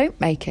I don't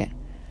make it?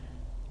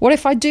 What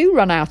if I do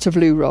run out of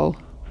loo roll?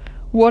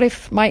 What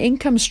if my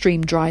income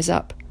stream dries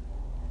up?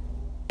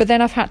 But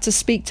then I've had to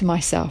speak to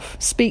myself,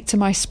 speak to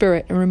my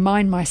spirit and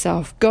remind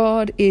myself,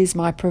 God is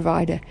my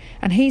provider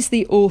and he's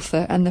the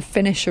author and the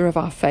finisher of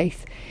our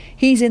faith.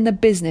 He's in the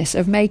business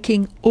of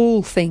making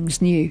all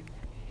things new.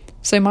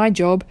 So my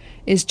job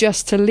is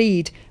just to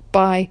lead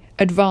by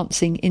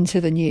advancing into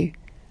the new,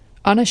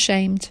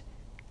 unashamed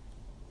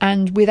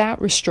and without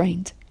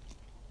restraint.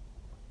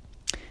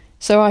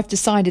 So I've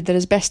decided that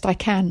as best I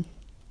can,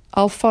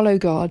 I'll follow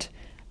God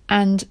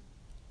and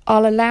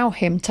I'll allow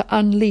him to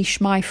unleash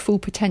my full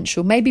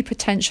potential, maybe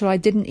potential I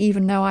didn't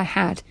even know I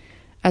had,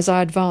 as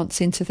I advance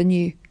into the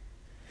new.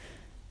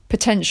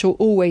 Potential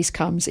always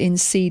comes in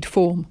seed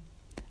form.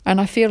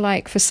 And I feel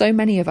like for so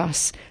many of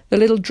us, the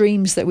little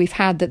dreams that we've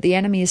had that the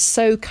enemy is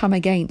so come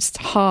against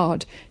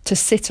hard to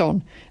sit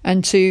on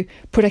and to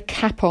put a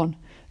cap on,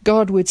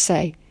 God would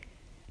say,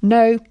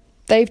 no,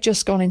 they've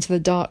just gone into the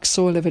dark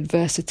soil of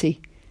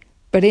adversity.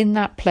 But in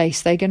that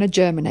place, they're going to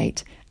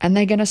germinate and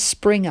they're going to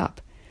spring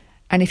up.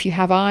 And if you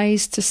have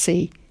eyes to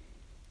see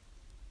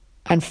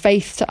and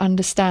faith to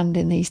understand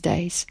in these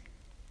days,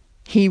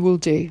 he will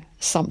do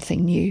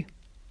something new.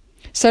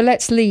 So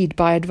let's lead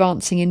by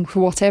advancing into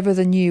whatever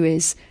the new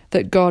is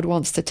that God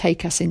wants to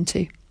take us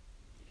into.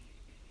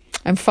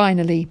 And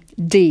finally,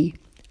 D,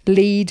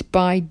 lead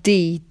by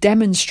D,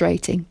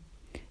 demonstrating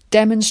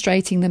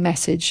the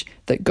message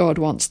that God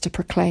wants to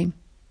proclaim.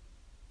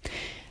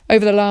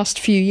 Over the last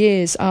few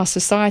years, our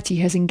society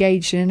has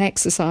engaged in an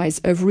exercise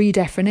of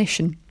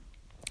redefinition.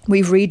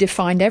 We've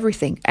redefined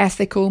everything,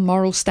 ethical,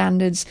 moral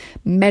standards,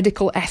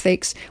 medical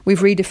ethics.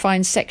 We've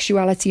redefined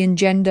sexuality and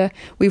gender.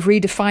 We've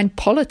redefined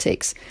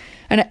politics.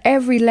 And at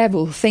every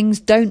level, things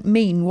don't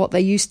mean what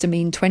they used to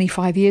mean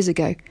 25 years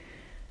ago.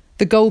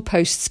 The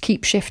goalposts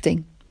keep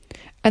shifting.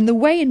 And the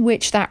way in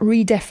which that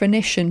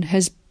redefinition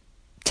has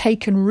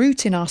taken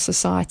root in our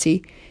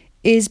society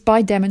is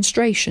by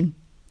demonstration.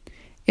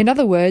 In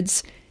other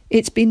words,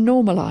 it's been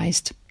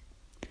normalised.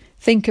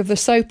 Think of the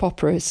soap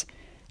operas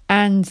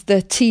and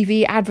the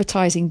TV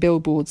advertising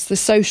billboards, the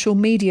social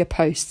media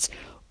posts,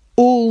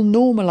 all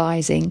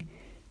normalising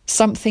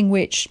something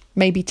which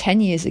maybe 10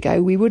 years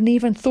ago we wouldn't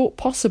even thought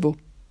possible.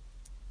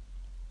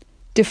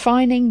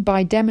 Defining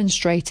by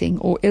demonstrating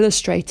or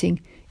illustrating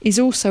is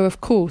also,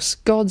 of course,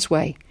 God's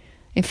way.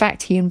 In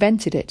fact, he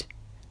invented it.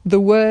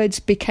 The Word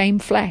became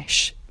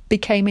flesh,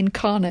 became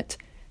incarnate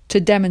to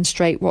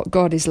demonstrate what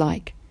God is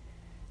like.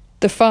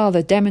 The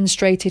Father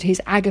demonstrated his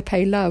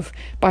agape love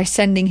by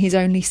sending his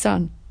only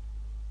Son.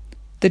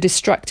 The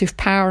destructive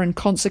power and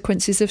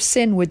consequences of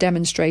sin were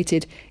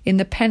demonstrated in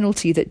the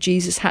penalty that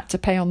Jesus had to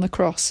pay on the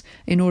cross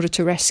in order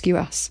to rescue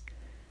us.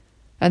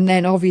 And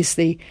then,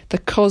 obviously, the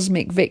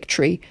cosmic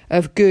victory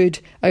of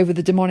good over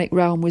the demonic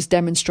realm was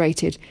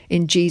demonstrated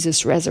in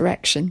Jesus'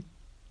 resurrection.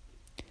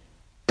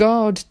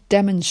 God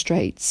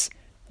demonstrates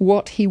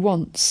what he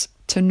wants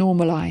to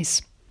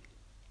normalise.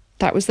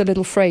 That was the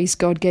little phrase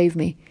God gave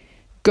me.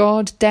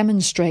 God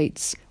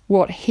demonstrates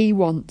what he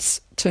wants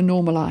to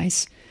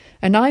normalise.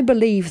 And I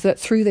believe that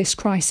through this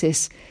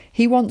crisis,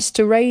 he wants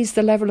to raise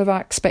the level of our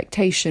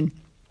expectation,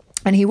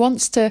 and he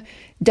wants to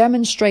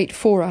demonstrate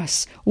for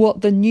us what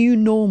the new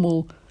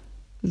normal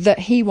that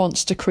he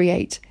wants to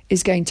create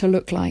is going to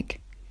look like.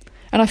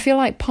 And I feel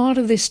like part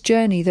of this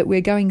journey that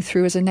we're going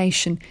through as a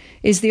nation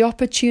is the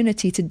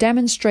opportunity to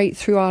demonstrate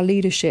through our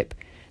leadership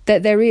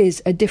that there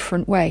is a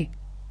different way.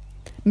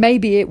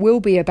 Maybe it will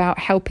be about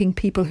helping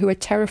people who are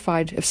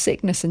terrified of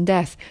sickness and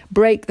death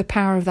break the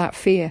power of that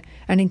fear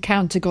and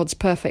encounter God's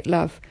perfect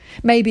love.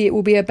 Maybe it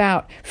will be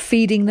about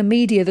feeding the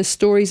media the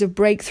stories of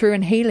breakthrough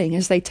and healing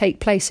as they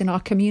take place in our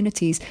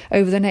communities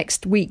over the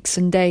next weeks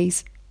and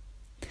days.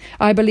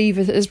 I believe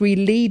that as we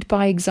lead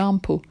by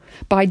example,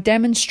 by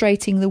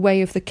demonstrating the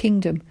way of the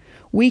kingdom,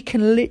 we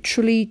can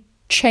literally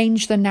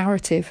change the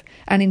narrative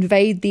and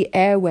invade the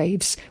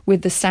airwaves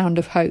with the sound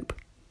of hope.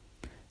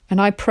 And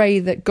I pray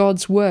that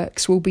God's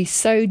works will be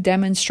so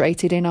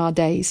demonstrated in our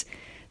days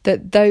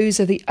that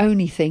those are the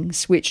only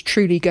things which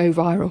truly go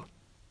viral.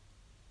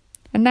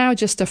 And now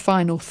just a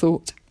final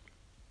thought.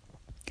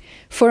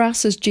 For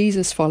us as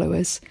Jesus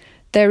followers,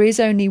 there is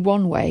only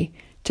one way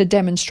to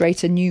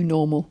demonstrate a new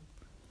normal,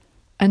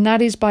 and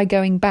that is by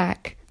going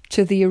back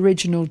to the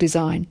original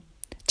design,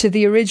 to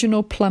the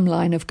original plumb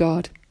line of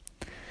God.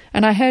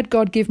 And I heard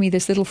God give me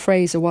this little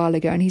phrase a while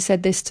ago, and he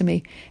said this to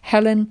me: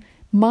 Helen,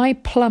 my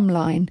plumb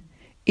line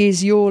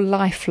is your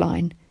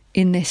lifeline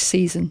in this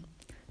season.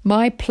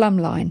 My plumb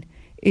line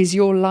is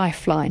your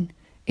lifeline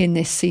in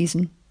this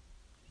season.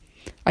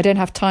 I don't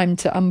have time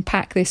to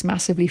unpack this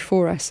massively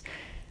for us,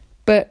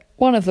 but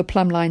one of the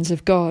plumb lines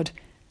of God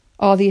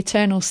are the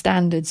eternal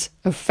standards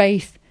of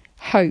faith,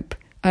 hope,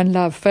 and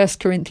love. 1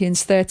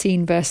 Corinthians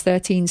 13 verse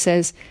 13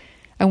 says,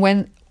 and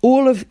when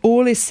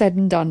all is said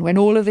and done, when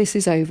all of this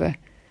is over,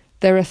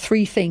 there are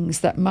three things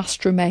that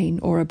must remain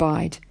or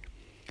abide: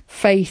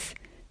 faith,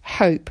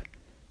 hope,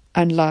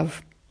 and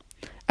love.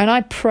 And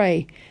I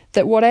pray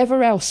that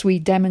whatever else we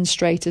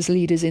demonstrate as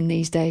leaders in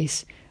these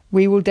days,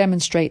 we will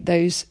demonstrate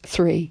those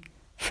three: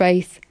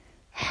 faith,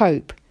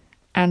 hope,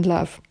 and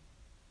love.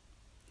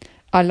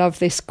 I love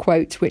this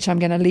quote, which I'm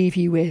going to leave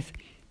you with,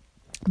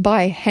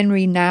 by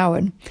Henry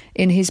Nouwen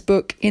in his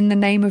book In the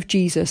Name of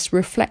Jesus,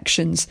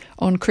 Reflections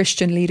on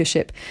Christian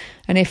Leadership.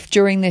 And if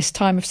during this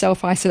time of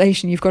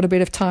self-isolation you've got a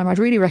bit of time, I'd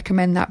really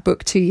recommend that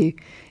book to you.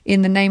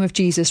 In the Name of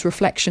Jesus,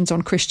 Reflections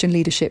on Christian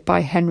Leadership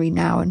by Henry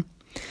Nouwen.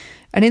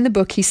 And in the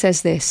book he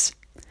says this: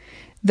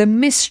 the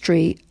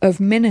mystery of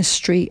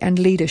ministry and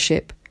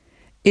leadership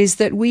is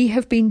that we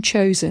have been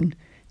chosen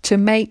to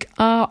make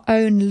our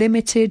own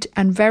limited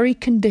and very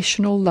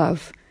conditional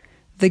love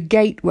the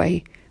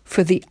gateway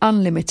for the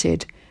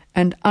unlimited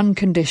and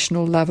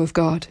unconditional love of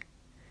God.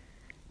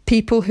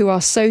 People who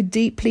are so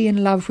deeply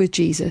in love with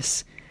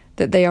Jesus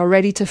that they are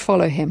ready to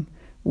follow him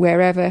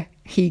wherever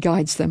he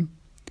guides them,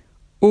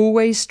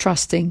 always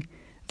trusting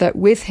that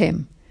with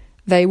him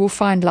they will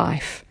find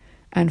life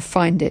and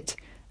find it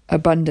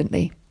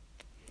abundantly.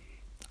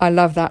 I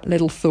love that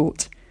little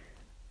thought,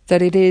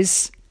 that it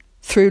is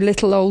through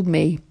little old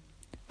me,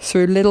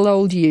 through little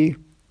old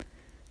you,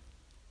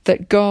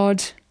 that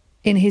God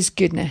in his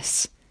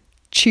goodness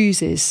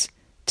chooses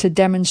to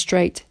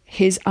demonstrate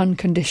his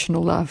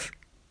unconditional love,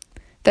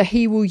 that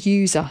he will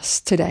use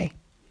us today.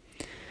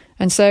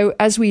 And so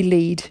as we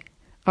lead,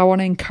 I want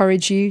to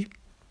encourage you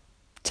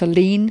to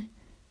lean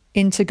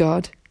into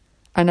God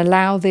and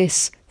allow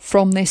this,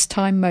 from this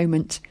time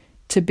moment,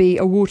 to be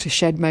a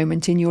watershed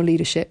moment in your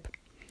leadership.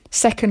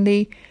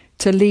 Secondly,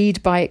 to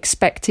lead by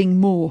expecting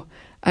more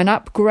and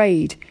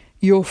upgrade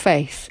your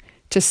faith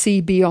to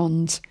see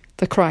beyond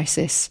the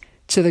crisis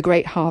to the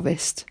great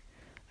harvest.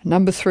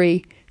 Number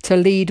 3, to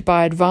lead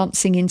by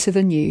advancing into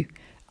the new,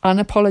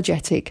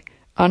 unapologetic,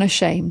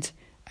 unashamed,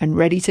 and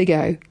ready to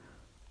go.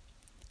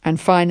 And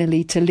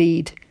finally, to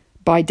lead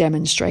by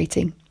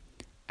demonstrating.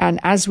 And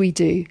as we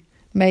do,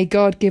 may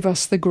God give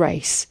us the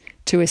grace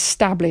to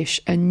establish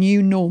a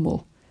new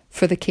normal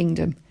for the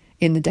kingdom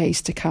in the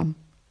days to come.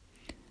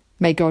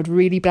 May God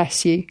really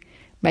bless you.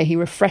 May he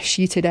refresh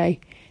you today.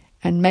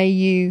 And may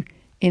you,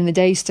 in the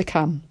days to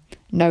come,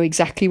 know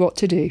exactly what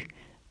to do,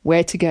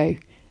 where to go,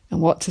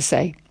 and what to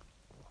say.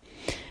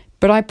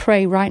 But I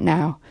pray right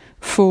now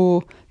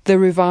for the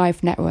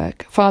Revive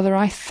Network. Father,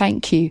 I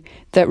thank you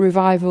that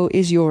revival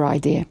is your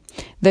idea,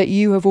 that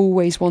you have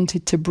always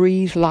wanted to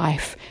breathe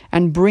life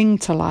and bring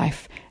to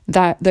life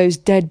those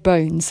dead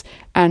bones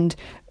and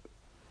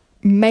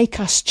make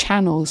us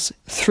channels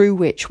through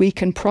which we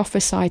can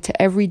prophesy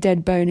to every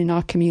dead bone in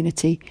our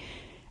community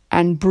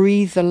and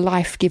breathe the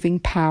life-giving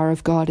power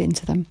of God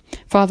into them.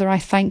 Father, I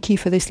thank you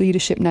for this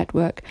leadership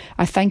network.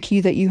 I thank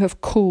you that you have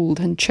called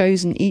and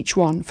chosen each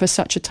one for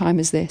such a time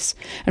as this.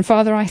 And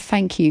Father, I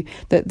thank you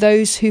that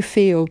those who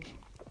feel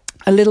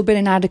a little bit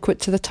inadequate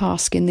to the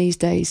task in these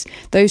days,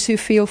 those who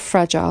feel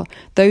fragile,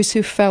 those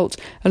who felt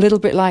a little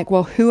bit like,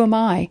 well, who am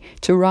I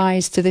to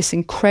rise to this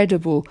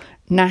incredible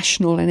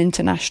national and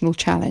international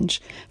challenge?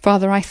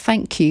 Father, I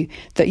thank you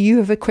that you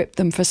have equipped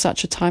them for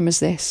such a time as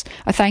this.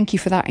 I thank you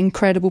for that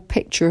incredible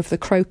picture of the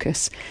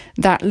crocus,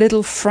 that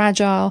little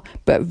fragile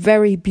but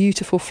very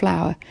beautiful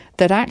flower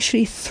that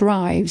actually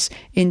thrives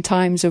in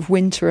times of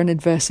winter and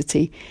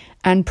adversity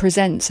and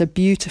presents a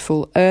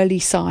beautiful early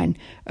sign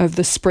of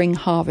the spring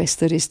harvest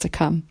that is to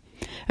come.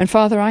 And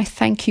Father, I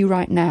thank you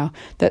right now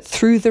that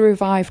through the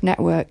Revive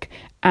Network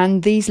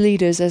and these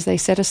leaders, as they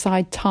set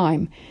aside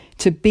time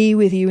to be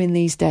with you in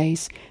these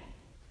days,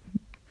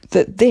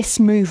 that this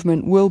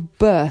movement will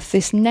birth,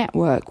 this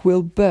network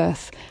will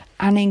birth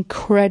an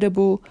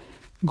incredible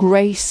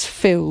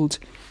grace-filled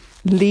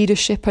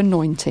leadership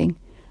anointing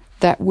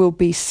that will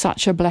be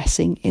such a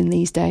blessing in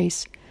these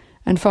days.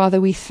 And Father,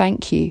 we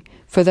thank you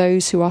for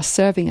those who are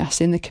serving us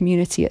in the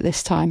community at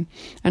this time.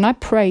 And I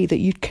pray that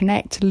you'd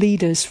connect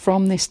leaders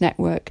from this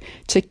network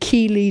to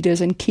key leaders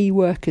and key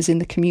workers in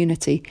the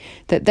community,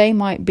 that they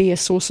might be a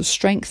source of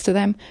strength to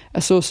them,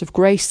 a source of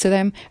grace to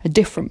them, a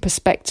different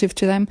perspective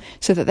to them,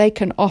 so that they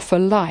can offer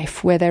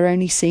life where they're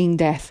only seeing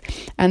death,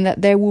 and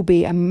that there will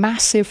be a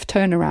massive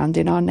turnaround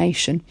in our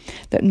nation,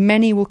 that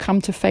many will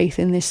come to faith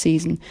in this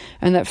season,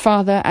 and that,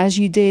 Father, as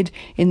you did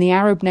in the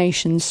Arab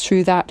nations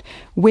through that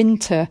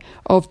winter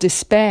of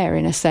despair,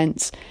 in a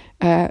sense,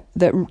 that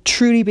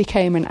truly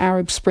became an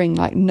Arab Spring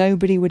like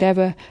nobody would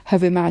ever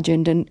have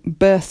imagined, and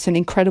birthed an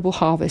incredible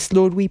harvest.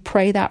 Lord, we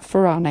pray that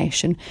for our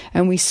nation,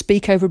 and we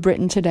speak over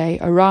Britain today.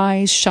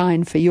 Arise,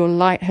 shine, for your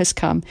light has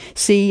come.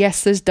 See,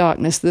 yes, there's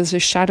darkness, there's a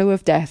shadow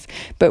of death,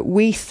 but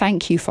we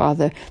thank you,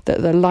 Father,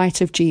 that the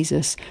light of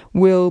Jesus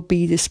will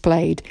be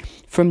displayed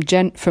from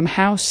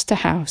house to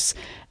house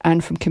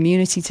and from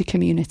community to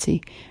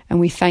community. And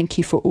we thank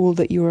you for all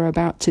that you are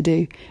about to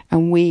do,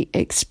 and we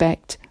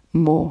expect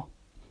more.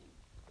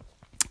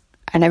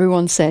 And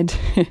everyone said,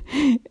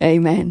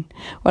 amen.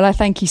 Well, I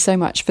thank you so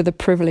much for the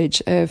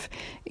privilege of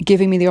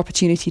giving me the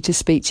opportunity to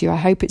speak to you. I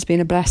hope it's been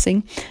a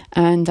blessing,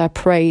 and I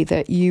pray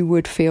that you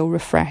would feel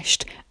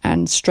refreshed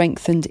and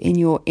strengthened in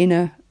your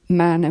inner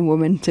man and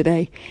woman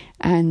today,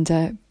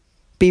 and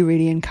be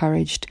really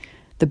encouraged.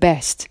 The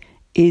best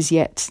is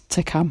yet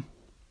to come.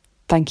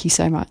 Thank you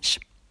so much.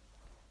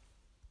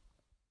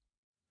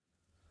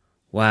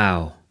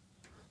 Wow.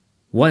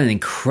 What an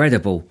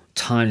incredible,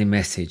 timely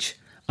message.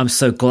 I'm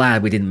so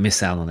glad we didn't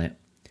miss out on it.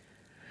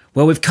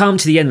 Well, we've come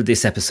to the end of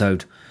this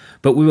episode,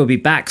 but we will be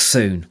back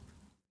soon.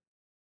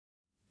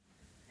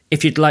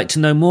 If you'd like to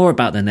know more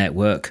about the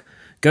network,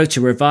 go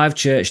to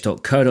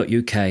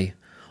revivechurch.co.uk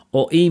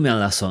or email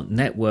us on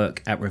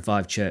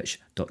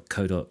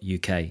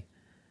network@revivechurch.co.uk.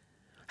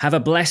 Have a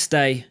blessed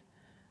day,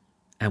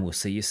 and we'll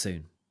see you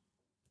soon.